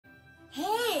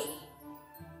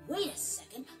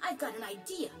I've got an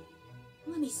idea.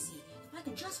 Let me see if I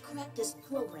can just crack this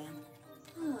program.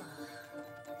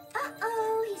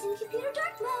 Uh-oh, he's in computer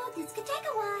dark mode. This could take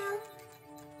a while.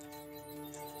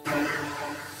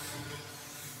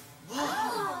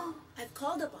 Whoa! I've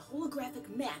called up a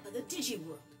holographic map of the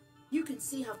Digiworld. You can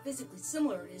see how physically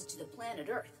similar it is to the planet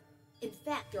Earth. In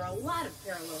fact, there are a lot of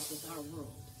parallels with our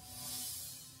world.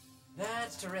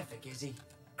 That's terrific, Izzy.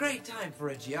 Great time for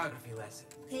a geography lesson.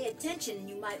 Pay attention and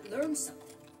you might learn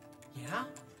something. Yeah?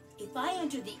 If I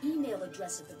enter the email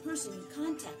address of the person who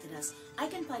contacted us, I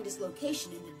can find his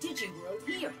location in the Digiworld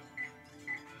here.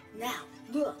 Now,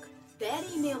 look. That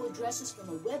email address is from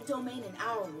a web domain in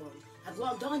our world. I've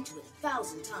logged on to it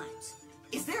 1,000 times.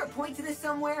 Is there a point to this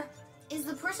somewhere? Is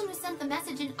the person who sent the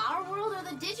message in our world or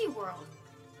the Digiworld?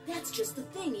 That's just the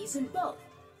thing, he's in both.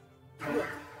 Look,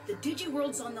 the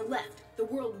Digiworld's on the left, the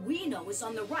world we know is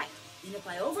on the right. And if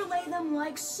I overlay them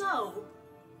like so...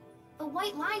 The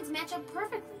white lines match up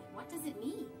perfectly. What does it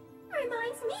mean?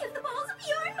 Reminds me of the balls of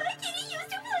yarn my kitty used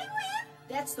to play with.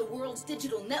 That's the world's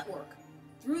digital network.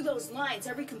 Through those lines,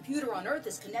 every computer on Earth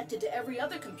is connected to every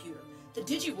other computer. The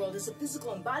Digiworld is a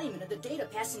physical embodiment of the data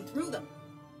passing through them.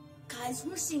 Guys,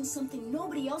 we're seeing something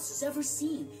nobody else has ever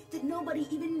seen, that nobody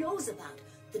even knows about.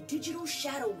 The digital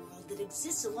shadow world that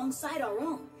exists alongside our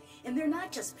own. And they're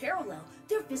not just parallel,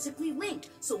 they're physically linked,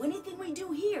 so anything we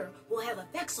do here will have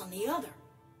effects on the other.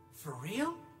 For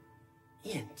real?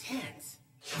 Intense.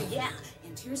 Yeah,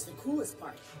 and here's the coolest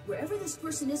part. Wherever this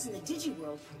person is in the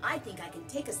Digiworld, I think I can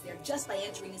take us there just by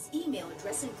entering his email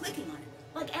address and clicking on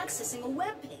it, like accessing a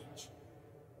web page.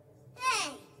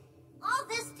 Hey, all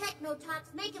this techno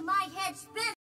talk's making my head spin.